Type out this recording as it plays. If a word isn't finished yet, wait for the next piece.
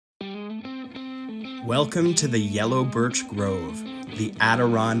Welcome to the Yellow Birch Grove, the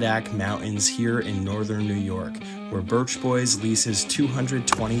Adirondack Mountains here in northern New York, where Birch Boys leases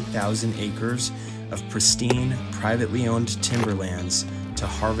 220,000 acres of pristine, privately owned timberlands to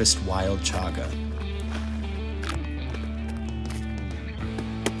harvest wild chaga.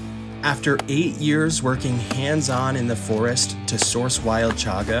 After 8 years working hands-on in the forest to source wild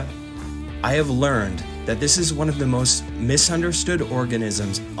chaga, I have learned that this is one of the most misunderstood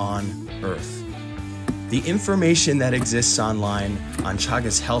organisms on Earth. The information that exists online on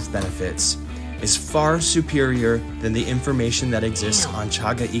chaga's health benefits is far superior than the information that exists on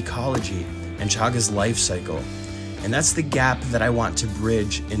chaga ecology and chaga's life cycle. And that's the gap that I want to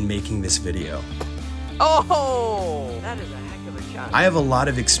bridge in making this video. Oh, that is a heck of a shot. I have a lot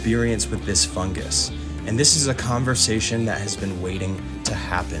of experience with this fungus, and this is a conversation that has been waiting to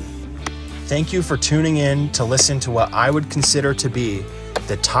happen. Thank you for tuning in to listen to what I would consider to be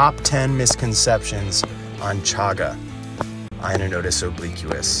the top 10 misconceptions on chaga, Inonotus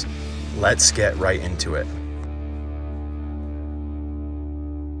obliquus. Let's get right into it.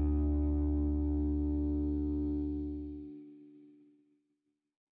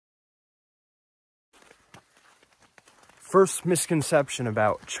 First misconception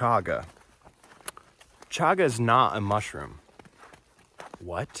about chaga. Chaga is not a mushroom.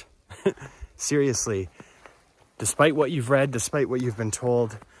 What? Seriously, despite what you've read, despite what you've been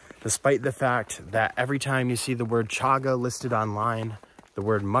told, despite the fact that every time you see the word chaga listed online, the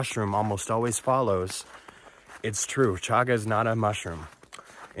word mushroom almost always follows, it's true. Chaga is not a mushroom.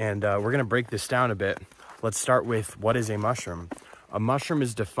 And we're going to break this down a bit. Let's start with what is a mushroom. A mushroom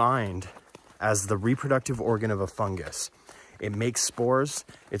is defined as the reproductive organ of a fungus. It makes spores.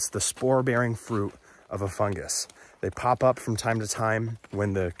 It's the spore-bearing fruit of a fungus. They pop up from time to time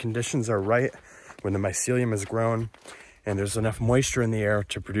when the conditions are right, when the mycelium has grown, and there's enough moisture in the air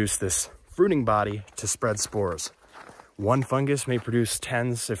to produce this fruiting body to spread spores. One fungus may produce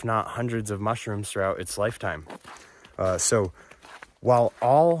tens, if not hundreds of mushrooms throughout its lifetime. So while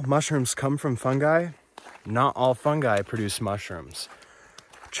all mushrooms come from fungi, not all fungi produce mushrooms.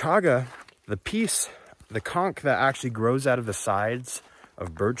 Chaga, the conch that actually grows out of the sides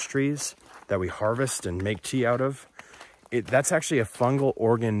of birch trees that we harvest and make tea out of, that's actually a fungal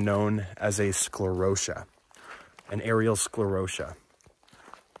organ known as a sclerotia, an aerial sclerotia.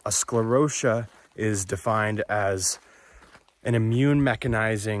 A sclerotia is defined as an immune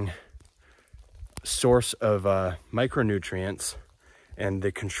mechanizing source of micronutrients and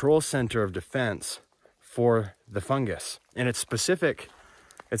the control center of defense for the fungus. And it's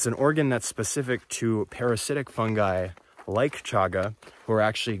an organ that's specific to parasitic fungi like chaga, who are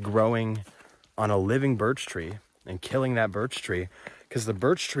actually growing on a living birch tree and killing that birch tree, because the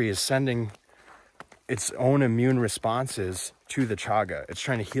birch tree is sending its own immune responses to the chaga. It's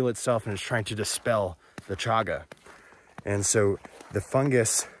trying to heal itself and it's trying to dispel the chaga. And so the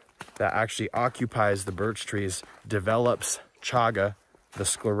fungus that actually occupies the birch trees develops chaga, the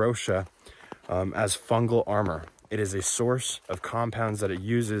sclerotia, as fungal armor. It is a source of compounds that it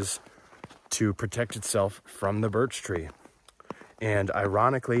uses to protect itself from the birch tree. And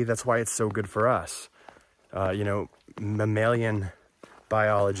ironically, that's why it's so good for us. Mammalian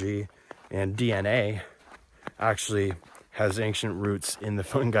biology and DNA actually has ancient roots in the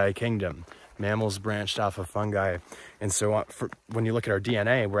fungi kingdom. Mammals branched off of fungi. And so when you look at our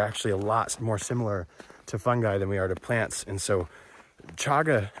DNA, we're actually a lot more similar to fungi than we are to plants. And so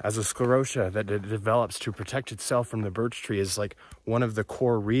chaga as a sclerotia that it develops to protect itself from the birch tree is like one of the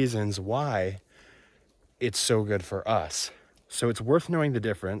core reasons why it's so good for us. So it's worth knowing the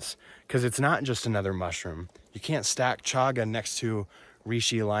difference, because it's not just another mushroom. You can't stack chaga next to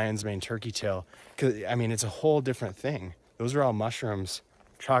reishi, lion's mane, turkey tail, because it's a whole different thing. Those are all mushrooms.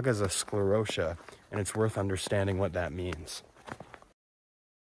 Chaga is a sclerotia, and it's worth understanding what that means.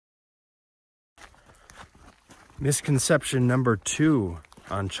 Misconception number 2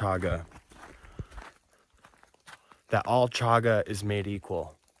 on chaga: that all chaga is made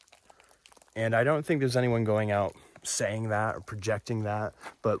equal. And I don't think there's anyone going out saying that or projecting that,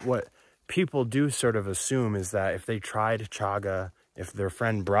 but what people do sort of assume is that if they tried chaga, if their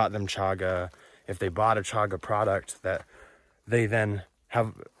friend brought them chaga, if they bought a chaga product, that they then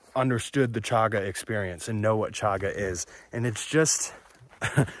have understood the chaga experience and know what chaga is. And it's just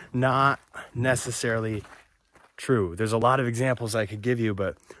not necessarily true. There's a lot of examples I could give you,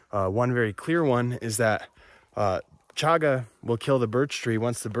 but one very clear one is that chaga will kill the birch tree.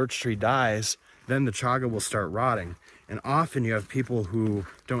 Once the birch tree dies, then the chaga will start rotting. And often you have people who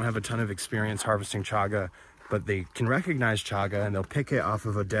don't have a ton of experience harvesting chaga, but they can recognize chaga and they'll pick it off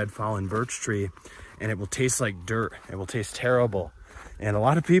of a dead fallen birch tree, and it will taste like dirt. It will taste terrible. And a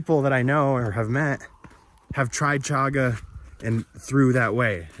lot of people that I know or have met have tried chaga and through that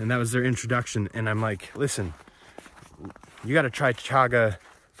way. And that was their introduction. And I'm like, listen, you got to try chaga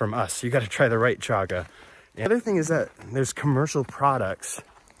from us. You got to try the right chaga. The other thing is that there's commercial products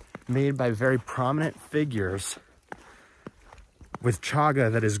made by very prominent figures with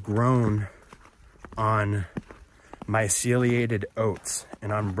chaga that is grown on myceliated oats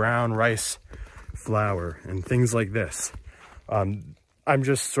and on brown rice flour and things like this. I'm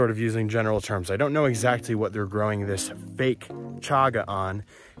just sort of using general terms. I don't know exactly what they're growing this fake chaga on,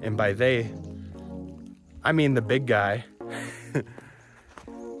 and by they, I mean the big guy.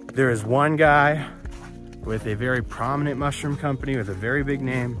 There is one guy with a very prominent mushroom company with a very big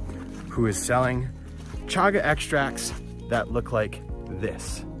name who is selling chaga extracts that look like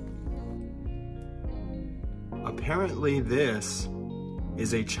this. Apparently this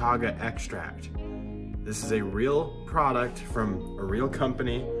is a chaga extract. This is a real product from a real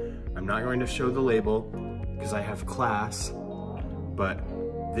company. I'm not going to show the label because I have class, but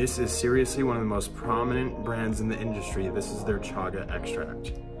this is seriously one of the most prominent brands in the industry. This is their chaga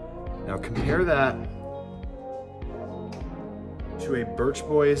extract. Now compare that to a Birch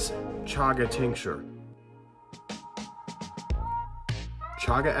Boys chaga tincture.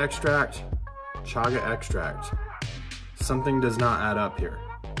 Chaga extract, chaga extract. Something does not add up here.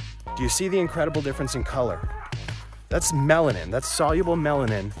 Do you see the incredible difference in color? That's melanin, that's soluble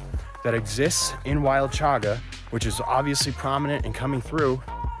melanin that exists in wild chaga, which is obviously prominent and coming through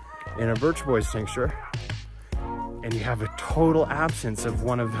in a Birch Boys tincture. And you have a total absence of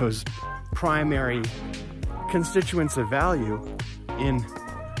one of those primary constituents of value in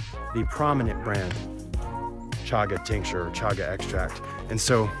the prominent brand chaga tincture or chaga extract. And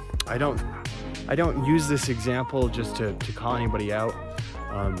so I don't use this example just to call anybody out.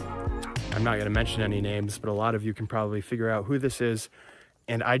 I'm not going to mention any names, but a lot of you can probably figure out who this is.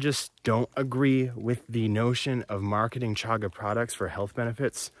 And I just don't agree with the notion of marketing chaga products for health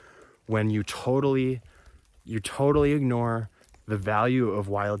benefits when you totally ignore the value of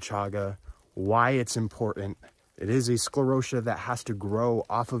wild chaga, why it's important. It is a sclerotia that has to grow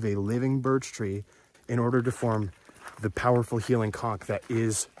off of a living birch tree in order to form the powerful healing conch that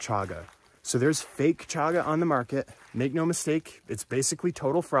is chaga. So there's fake chaga on the market. Make no mistake, it's basically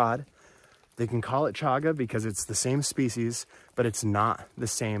total fraud. They can call it chaga because it's the same species, but it's not the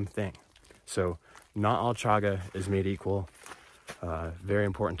same thing. So not all chaga is made equal. Very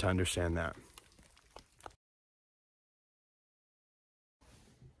important to understand that.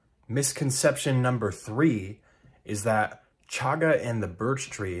 Misconception number 3 is that chaga and the birch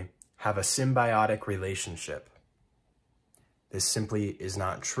tree have a symbiotic relationship. This simply is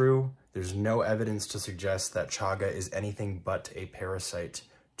not true. There's no evidence to suggest that chaga is anything but a parasite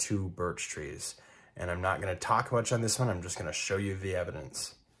to birch trees. And I'm not going to talk much on this one. I'm just going to show you the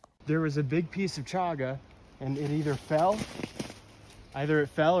evidence. There was a big piece of chaga and it either fell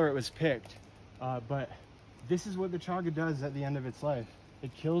or it was picked. But this is what the chaga does at the end of its life.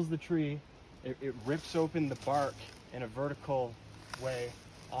 It kills the tree. It rips open the bark in a vertical way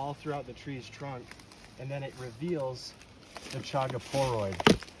all throughout the tree's trunk. And then it reveals the chaga poroid.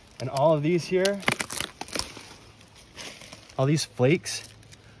 And all of these here, all these flakes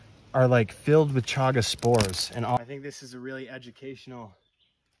are like filled with chaga spores. And I think this is a really educational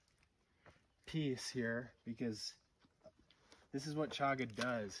piece here because this is what chaga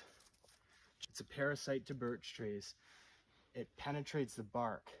does. It's a parasite to birch trees. It penetrates the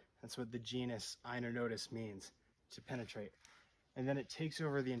bark. That's what the genus Inonotus means, to penetrate. And then it takes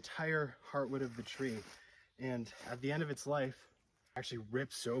over the entire heartwood of the tree. And at the end of its life, actually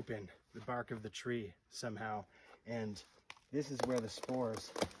rips open the bark of the tree somehow. And this is where the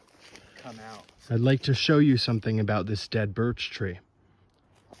spores come out. I'd like to show you something about this dead birch tree.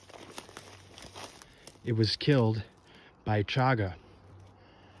 It was killed by chaga.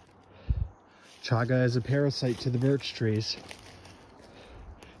 Chaga is a parasite to the birch trees.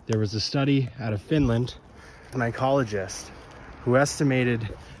 There was a study out of Finland, an ecologist, who estimated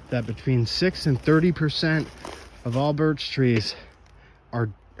that between 6 and 30% of all birch trees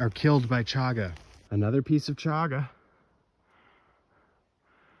are killed by chaga. Another piece of chaga.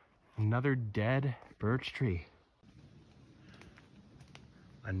 Another dead birch tree.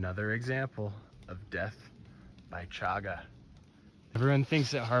 Another example of death by chaga. Everyone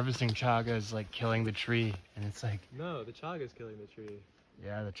thinks that harvesting chaga is like killing the tree, and it's like, no, the chaga is killing the tree.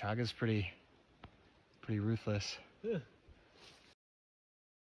 Yeah, the chaga is pretty ruthless. Yeah.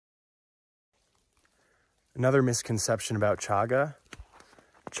 Another misconception about chaga.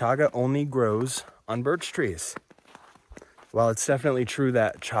 Chaga only grows on birch trees. While it's definitely true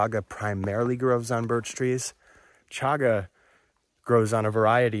that chaga primarily grows on birch trees, chaga grows on a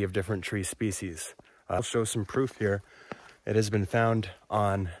variety of different tree species. I'll show some proof here. It has been found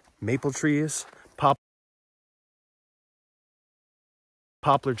on maple trees,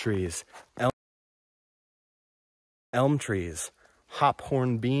 poplar trees, elm trees,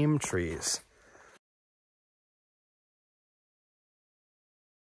 hophorn beam trees,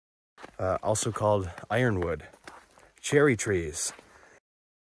 also called ironwood, cherry trees.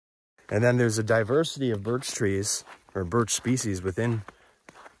 And then there's a diversity of birch trees, or birch species within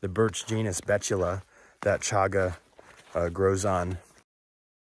the birch genus Betula that chaga grows on.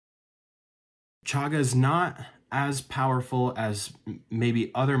 Chaga is not as powerful as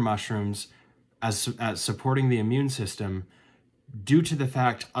maybe other mushrooms at supporting the immune system due to the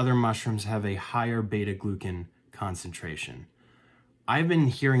fact other mushrooms have a higher beta-glucan concentration. I've been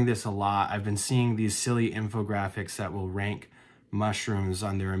hearing this a lot. I've been seeing these silly infographics that will rank mushrooms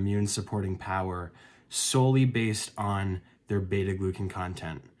on their immune supporting power solely based on their beta-glucan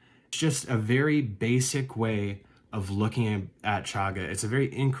content. It's just a very basic way of looking at chaga. It's a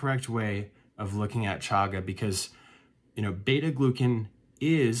very incorrect way of looking at chaga because, you know, beta-glucan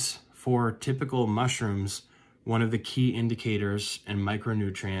is, for typical mushrooms, one of the key indicators and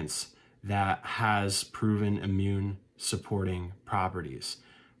micronutrients that has proven immune supporting properties.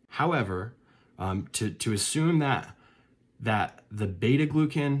 However, to assume that the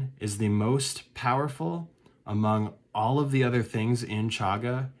beta-glucan is the most powerful among all of the other things in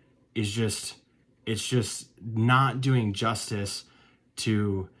chaga is it's just not doing justice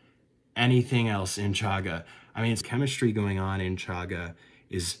to anything else in chaga. I mean, it's chemistry going on in chaga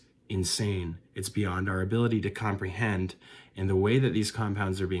is insane. It's beyond our ability to comprehend, and the way that these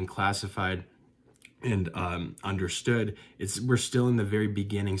compounds are being classified and understood, we're still in the very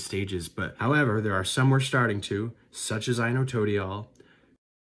beginning stages. But however, there are some we're starting to, such as inotodiol,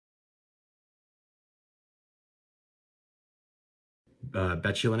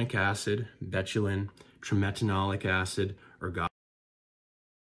 betulinic acid, betulin, trimetanolic acid,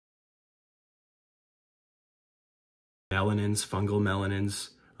 melanins, fungal melanins.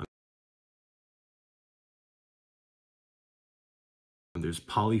 There's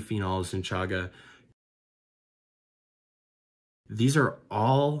polyphenols in chaga. These are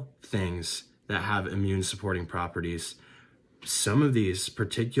all things that have immune supporting properties. Some of these,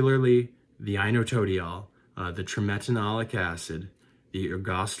 particularly the inotodiol, the trimetanolic acid, the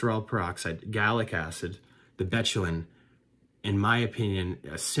ergosterol peroxide, gallic acid, the betulin, in my opinion,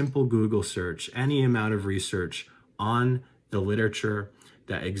 a simple Google search, any amount of research on the literature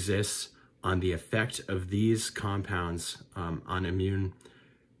that exists on the effect of these compounds on immune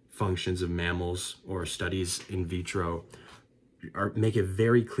functions of mammals or studies in vitro make it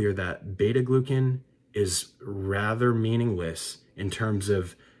very clear that beta-glucan is rather meaningless in terms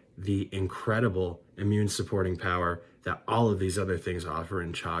of the incredible immune supporting power that all of these other things offer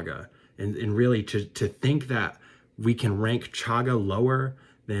in chaga. And really to think that we can rank chaga lower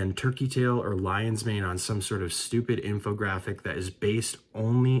than turkey tail or lion's mane on some sort of stupid infographic that is based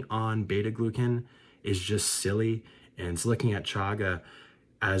only on beta-glucan is just silly. And it's looking at chaga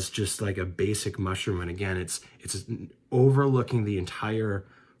as just like a basic mushroom. And again, it's overlooking the entire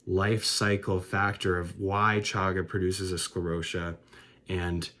life cycle factor of why chaga produces a sclerotia.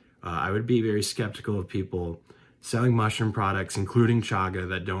 And I would be very skeptical of people selling mushroom products, including chaga,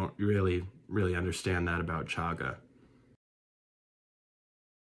 that don't really understand that about chaga.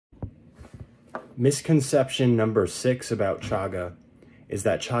 Misconception number 6 about chaga is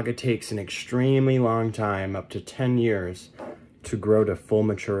that chaga takes an extremely long time, up to 10 years, to grow to full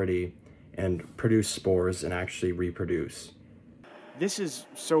maturity and produce spores and actually reproduce. This is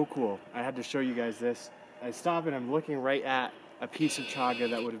so cool. I had to show you guys this. I stop and I'm looking right at a piece of chaga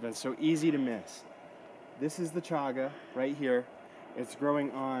that would have been so easy to miss. This is the chaga right here. It's growing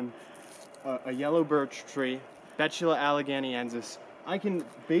on a yellow birch tree, Betula alleganiensis. I can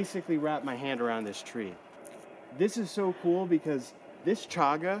basically wrap my hand around this tree. This is so cool because this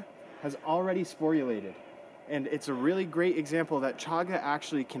chaga has already sporulated. And it's a really great example that chaga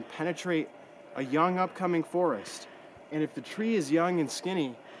actually can penetrate a young upcoming forest. And if the tree is young and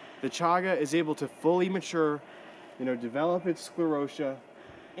skinny, the chaga is able to fully mature, develop its sclerotia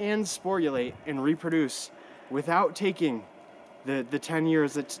and sporulate and reproduce without taking the 10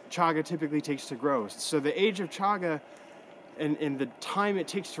 years that chaga typically takes to grow. So the age of chaga and the time it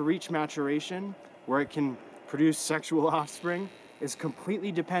takes to reach maturation, where it can produce sexual offspring, is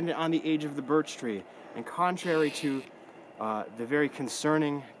completely dependent on the age of the birch tree. And contrary to the very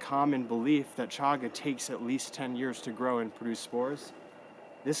concerning common belief that chaga takes at least 10 years to grow and produce spores,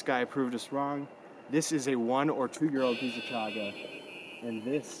 this guy proved us wrong. This is a 1 or 2 year old piece of chaga, and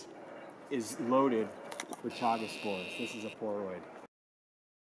this is loaded with chaga spores. This is a poroid.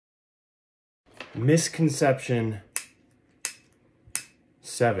 Misconception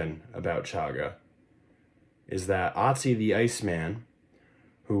 7 about chaga is that Otzi the Iceman,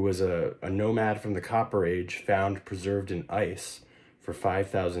 who was a nomad from the Copper Age found preserved in ice for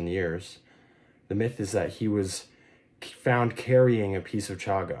 5,000 years, the myth is that he was found carrying a piece of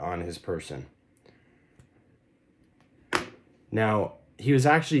chaga on his person. Now, he was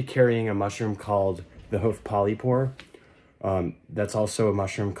actually carrying a mushroom called the hoof polypore. That's also a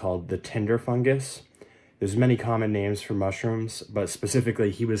mushroom called the tinder fungus. There's many common names for mushrooms, but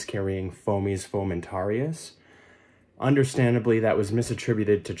specifically he was carrying Fomes fomentarius. Understandably, that was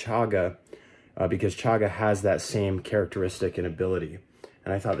misattributed to chaga because chaga has that same characteristic and ability.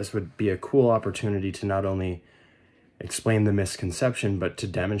 And I thought this would be a cool opportunity to not only explain the misconception, but to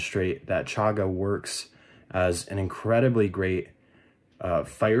demonstrate that chaga works as an incredibly great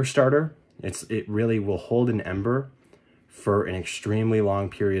fire starter. It really will hold an ember for an extremely long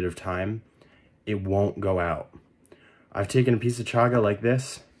period of time. It won't go out. I've taken a piece of chaga like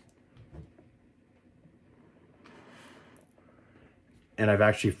this, and I've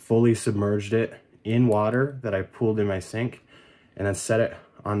actually fully submerged it in water that I pooled in my sink, and then set it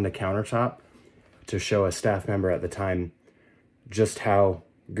on the countertop to show a staff member at the time just how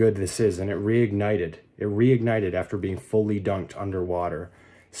good this is. And it reignited. It reignited after being fully dunked underwater.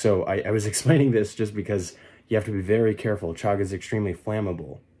 So I was explaining this just because you have to be very careful. Chaga is extremely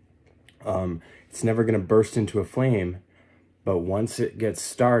flammable. It's never going to burst into a flame, but once it gets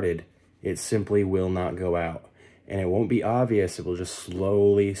started, it simply will not go out. And it won't be obvious. It will just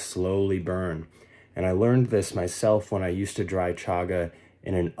slowly burn. And I learned this myself when I used to dry chaga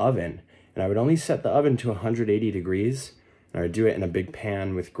in an oven. And I would only set the oven to 180 degrees. And I would do it in a big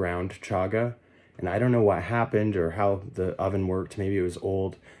pan with ground chaga. And I don't know what happened or how the oven worked. Maybe it was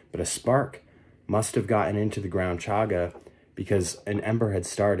old. But a spark must have gotten into the ground chaga because an ember had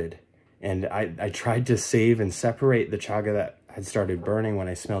started. And I tried to save and separate the chaga that had started burning when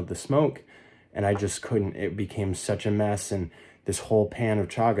I smelled the smoke. And I just couldn't. It became such a mess, and this whole pan of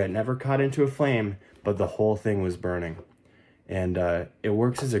chaga never caught into a flame, but the whole thing was burning. And it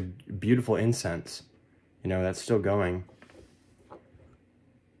works as a beautiful incense. You know, that's still going.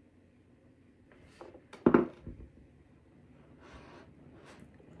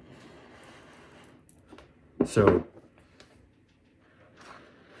 So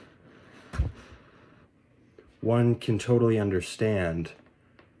one can totally understand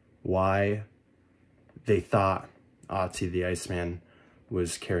why they thought Otzi the Iceman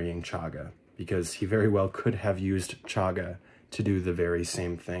was carrying chaga, because he very well could have used chaga to do the very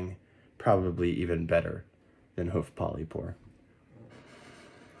same thing, probably even better than hoof polypore.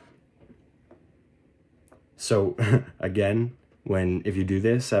 So again, if you do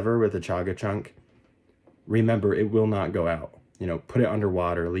this ever with a chaga chunk, remember it will not go out. You know, put it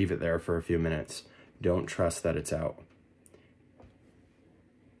underwater, leave it there for a few minutes. Don't trust that it's out.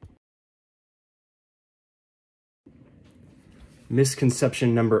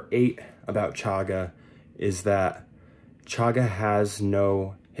 Misconception number 8 about chaga is that chaga has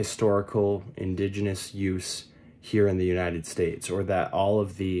no historical indigenous use here in the United States, or that all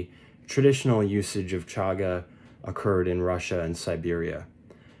of the traditional usage of chaga occurred in Russia and Siberia.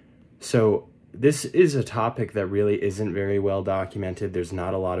 So this is a topic that really isn't very well documented. There's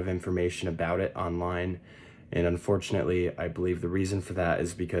not a lot of information about it online. And unfortunately, I believe the reason for that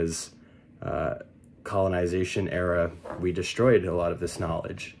is because colonization era, we destroyed a lot of this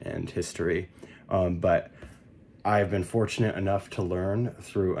knowledge and history. But I've been fortunate enough to learn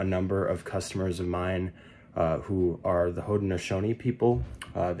through a number of customers of mine who are the Haudenosaunee people,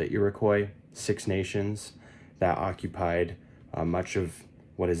 the Iroquois, 6 nations that occupied much of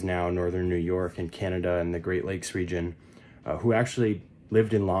what is now northern New York and Canada and the Great Lakes region, who actually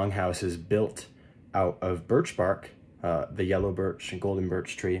lived in longhouses built out of birch bark, the yellow birch and golden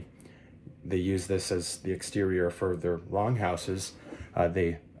birch tree. They use this as the exterior for their longhouses.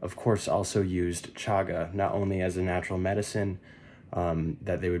 They, of course, also used chaga, not only as a natural medicine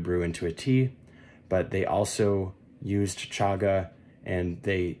that they would brew into a tea, but they also used chaga and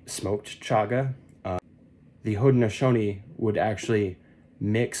they smoked chaga. The Haudenosaunee would actually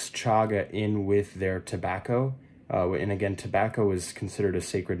mix chaga in with their tobacco. And again, tobacco was considered a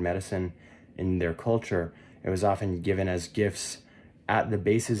sacred medicine in their culture. It was often given as gifts at the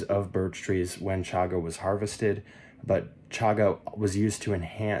bases of birch trees when chaga was harvested, but chaga was used to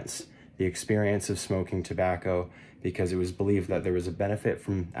enhance the experience of smoking tobacco because it was believed that there was a benefit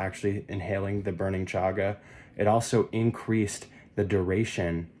from actually inhaling the burning chaga. It also increased the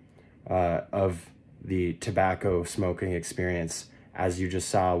duration of the tobacco smoking experience, as you just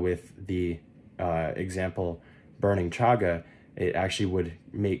saw with the example, burning chaga, it actually would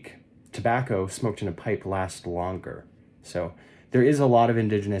make tobacco smoked in a pipe last longer. So there is a lot of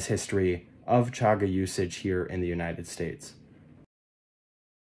indigenous history of chaga usage here in the United States.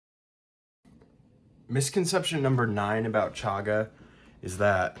 Misconception number 9 about chaga is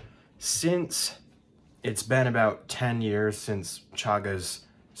that since it's been about 10 years since chaga's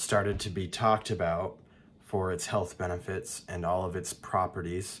started to be talked about for its health benefits and all of its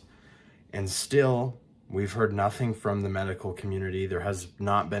properties, and still we've heard nothing from the medical community. There has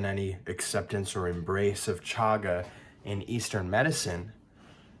not been any acceptance or embrace of chaga in Eastern medicine.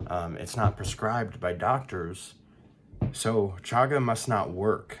 It's not prescribed by doctors, so chaga must not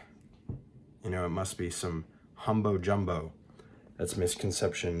work. You know, it must be some humbo jumbo. That's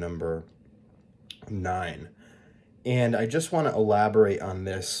misconception number 9. And I just want to elaborate on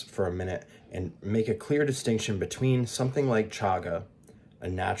this for a minute and make a clear distinction between something like chaga, a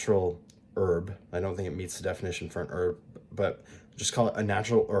natural herb. I don't think it meets the definition for an herb, but just call it a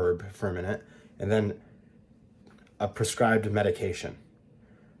natural herb for a minute, and then a prescribed medication.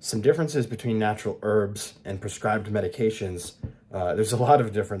 Some differences between natural herbs and prescribed medications. There's a lot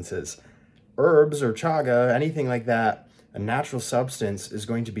of differences. Herbs or chaga, anything like that, a natural substance is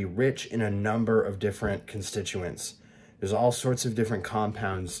going to be rich in a number of different constituents. There's all sorts of different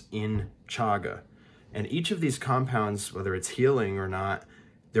compounds in chaga. And each of these compounds, whether it's healing or not,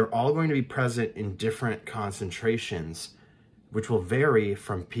 they're all going to be present in different concentrations, which will vary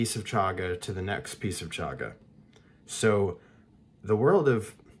from piece of chaga to the next piece of chaga. So the world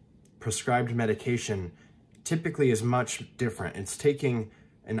of prescribed medication typically is much different. It's taking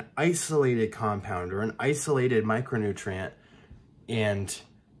an isolated compound or an isolated micronutrient and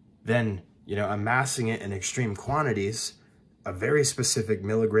then, you know, amassing it in extreme quantities, a very specific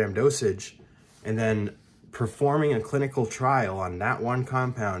milligram dosage, and then performing a clinical trial on that one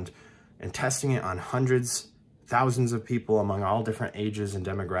compound and testing it on hundreds, thousands of people among all different ages and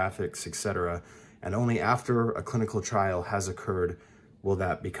demographics, etc. And only after a clinical trial has occurred will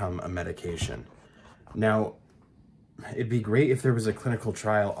that become a medication. Now, it'd be great if there was a clinical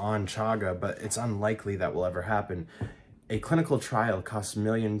trial on chaga, but it's unlikely that will ever happen. A clinical trial costs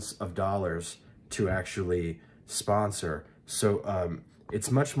millions of dollars to actually sponsor. So it's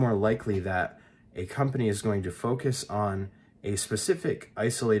much more likely that a company is going to focus on a specific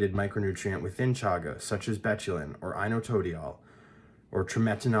isolated micronutrient within chaga, such as betulin or inotodiol or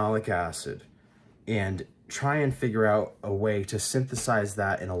trimetanoic acid, and try and figure out a way to synthesize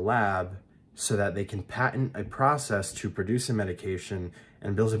that in a lab so that they can patent a process to produce a medication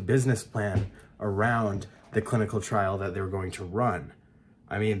and build a business plan around the clinical trial that they're going to run.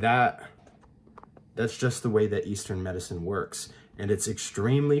 I mean, that's just the way that Eastern medicine works. And it's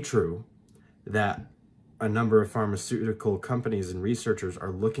extremely true that a number of pharmaceutical companies and researchers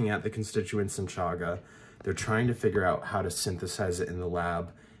are looking at the constituents in chaga. They're trying to figure out how to synthesize it in the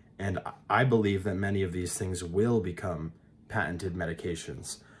lab. And I believe that many of these things will become patented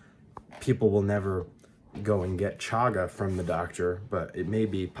medications. People will never go and get chaga from the doctor, but it may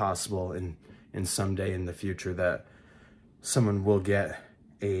be possible in some day in the future that someone will get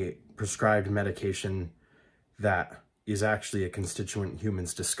a prescribed medication that is actually a constituent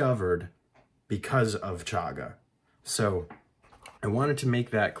humans discovered because of chaga. So I wanted to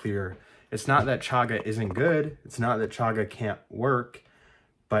make that clear. It's not that chaga isn't good. It's not that chaga can't work.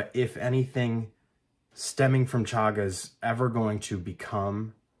 But if anything stemming from chaga is ever going to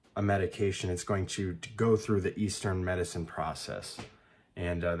become a medication, it's going to go through the Eastern medicine process.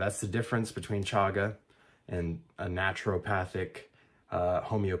 And that's the difference between chaga and a naturopathic,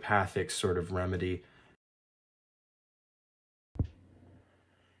 homeopathic sort of remedy.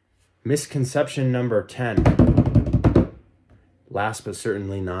 Misconception number 10, last but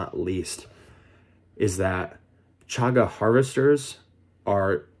certainly not least, is that chaga harvesters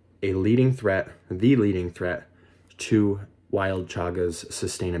are the leading threat to wild chaga's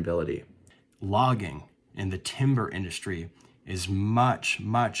sustainability. Logging in the timber industry is much,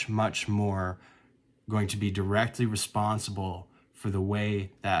 much, much more going to be directly responsible for the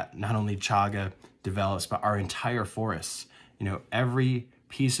way that not only chaga develops, but our entire forests. You know, every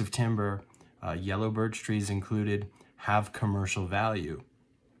piece of timber, yellow birch trees included, have commercial value.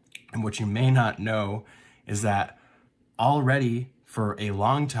 And what you may not know is that already for a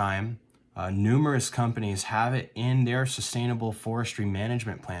long time, numerous companies have it in their sustainable forestry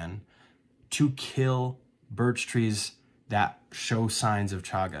management plan to kill birch trees that show signs of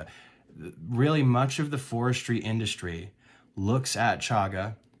chaga. Really, much of the forestry industry looks at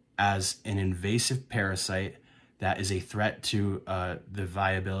chaga as an invasive parasite that is a threat to the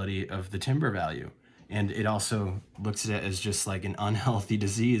viability of the timber value. And it also looks at it as just like an unhealthy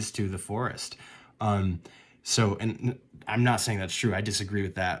disease to the forest. So, and I'm not saying that's true. I disagree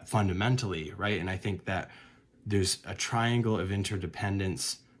with that fundamentally, right? And I think that there's a triangle of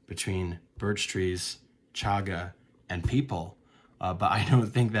interdependence between birch trees, chaga, and people. But I don't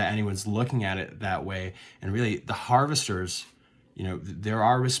think that anyone's looking at it that way. And really, the harvesters, you know, there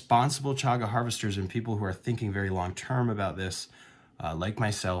are responsible chaga harvesters and people who are thinking very long-term about this, like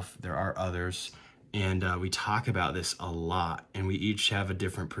myself. There are others. And we talk about this a lot, and we each have a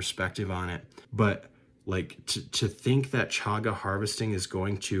different perspective on it. But like to think that chaga harvesting is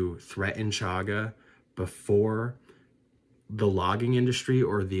going to threaten chaga before the logging industry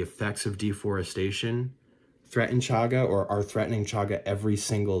or the effects of deforestation threaten chaga or are threatening chaga every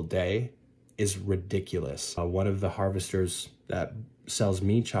single day is ridiculous. One of the harvesters that sells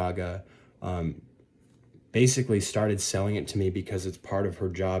me chaga basically started selling it to me because it's part of her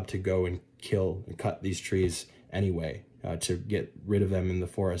job to go and kill and cut these trees anyway, to get rid of them in the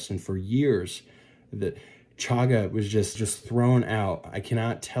forest. And for years, the chaga was just thrown out. I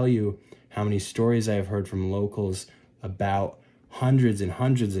cannot tell you how many stories I have heard from locals about hundreds and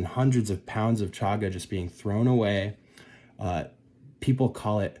hundreds and hundreds of pounds of chaga just being thrown away. People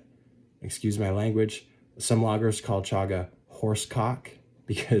call it, excuse my language, some loggers call chaga horsecock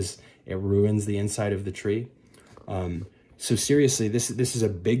because it ruins the inside of the tree. So seriously, this is a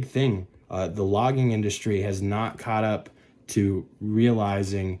big thing. The logging industry has not caught up to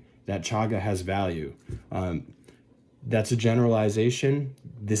realizing that chaga has value. That's a generalization.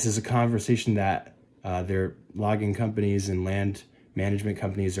 This is a conversation that their logging companies and land management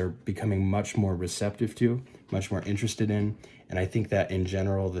companies are becoming much more receptive to, much more interested in. And I think that in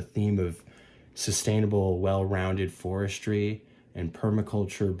general, the theme of sustainable, well-rounded forestry and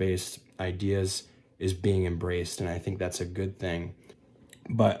permaculture-based ideas is being embraced. And I think that's a good thing.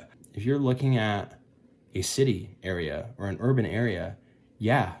 But if you're looking at a city area or an urban area,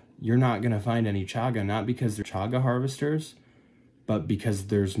 yeah, you're not going to find any chaga, not because they're chaga harvesters, but because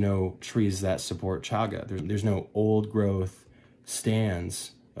there's no trees that support chaga. There's no old growth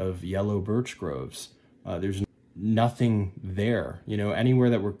stands of yellow birch groves. There's nothing there. You know, anywhere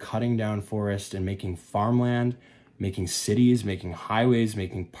that we're cutting down forest and making farmland, making cities, making highways,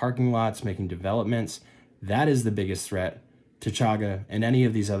 making parking lots, making developments, that is the biggest threat to chaga and any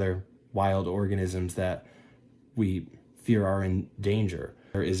of these other wild organisms that we fear are in danger.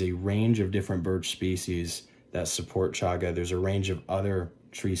 There is a range of different birch species that support chaga. There's a range of other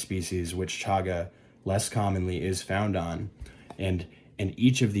tree species which chaga less commonly is found on. And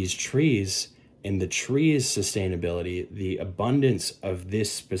each of these trees, in the tree's sustainability, the abundance of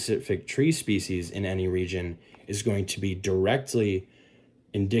this specific tree species in any region is going to be directly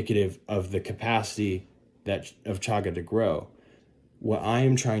indicative of the capacity of chaga to grow. What I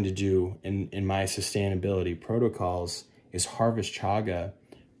am trying to do in my sustainability protocols is harvest chaga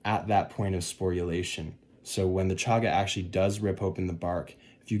at that point of sporulation. So when the chaga actually does rip open the bark,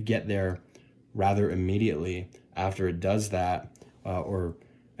 if you get there rather immediately after it does that, or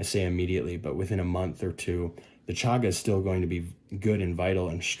I say immediately, but within a month or two, the chaga is still going to be good and vital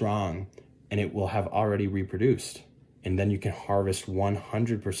and strong, and it will have already reproduced. And then you can harvest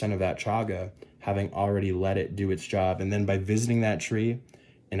 100% of that chaga, having already let it do its job. And then by visiting that tree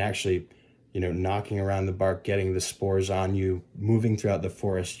and actually, you know, knocking around the bark, getting the spores on you, moving throughout the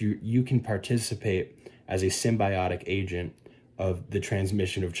forest, you can participate as a symbiotic agent of the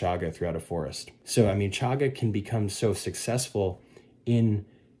transmission of chaga throughout a forest. So, I mean, chaga can become so successful in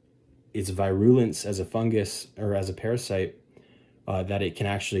its virulence as a fungus or as a parasite that it can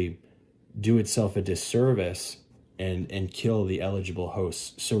actually do itself a disservice and kill the eligible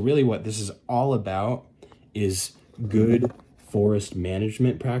hosts. So really what this is all about is good forest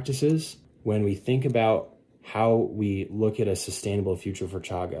management practices. When we think about how we look at a sustainable future for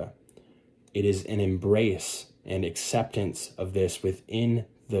chaga, it is an embrace and acceptance of this within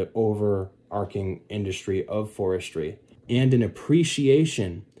the overarching industry of forestry, and an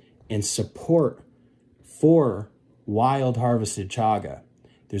appreciation and support for wild harvested chaga.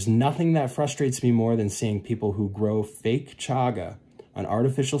 There's nothing that frustrates me more than seeing people who grow fake chaga on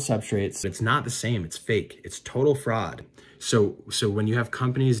artificial substrates. It's not the same, it's fake, it's total fraud. So when you have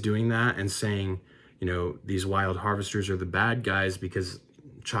companies doing that and saying, you know, these wild harvesters are the bad guys because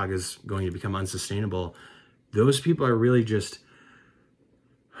chaga is going to become unsustainable, those people are really just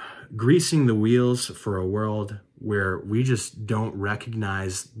greasing the wheels for a world where we just don't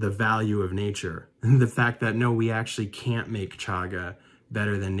recognize the value of nature. The fact that, no, we actually can't make chaga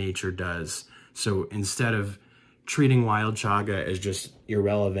better than nature does. So instead of treating wild chaga as just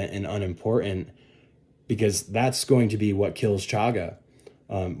irrelevant and unimportant, because that's going to be what kills chaga,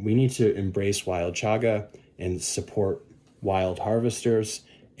 We need to embrace wild chaga and support wild harvesters,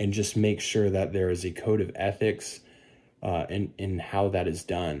 and just make sure that there is a code of ethics in how that is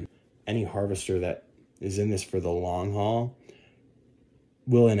done. Any harvester that is in this for the long haul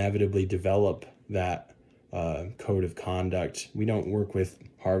will inevitably develop that code of conduct. We don't work with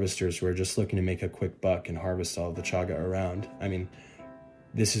harvesters who are just looking to make a quick buck and harvest all the chaga around. I mean,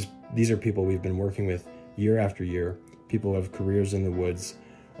 these are people we've been working with year after year, people who have careers in the woods,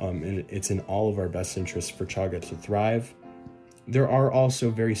 and it's in all of our best interests for chaga to thrive. There are also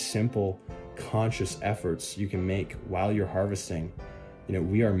very simple, conscious efforts you can make while you're harvesting. You know,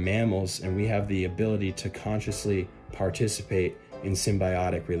 we are mammals and we have the ability to consciously participate in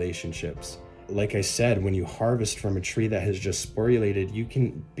symbiotic relationships. Like I said, when you harvest from a tree that has just sporulated, you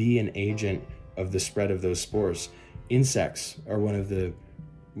can be an agent of the spread of those spores. Insects are one of the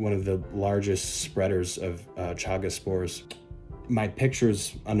largest spreaders of chaga spores. My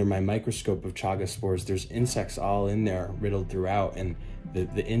pictures under my microscope of chaga spores, there's insects all in there riddled throughout, and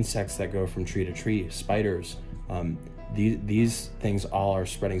the insects that go from tree to tree, spiders, these things all are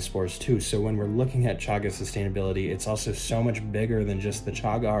spreading spores too. So when we're looking at chaga sustainability, it's also so much bigger than just the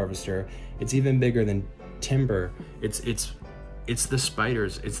chaga harvester. It's even bigger than timber. It's the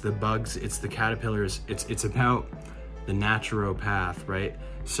spiders, it's the bugs, it's the caterpillars, it's about the naturopath, right?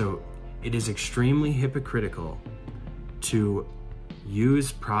 So it is extremely hypocritical to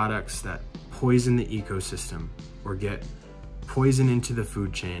use products that poison the ecosystem or get poison into the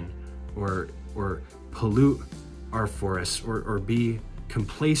food chain or pollute our forests or be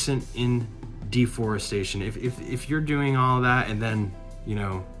complacent in deforestation. If you're doing all that and then, you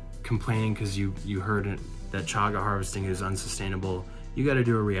know, complaining because you heard that chaga harvesting is unsustainable, you got to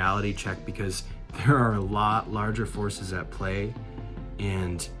do a reality check, because there are a lot larger forces at play,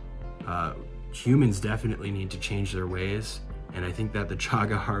 and humans definitely need to change their ways. And I think that the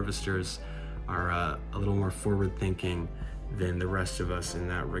chaga harvesters are a little more forward thinking than the rest of us in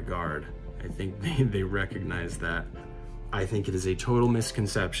that regard. I think they recognize that. I think it is a total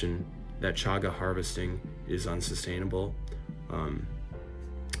misconception that chaga harvesting is unsustainable.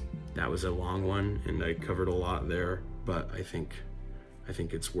 That was a long one and I covered a lot there, but I think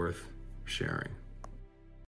it's worth sharing.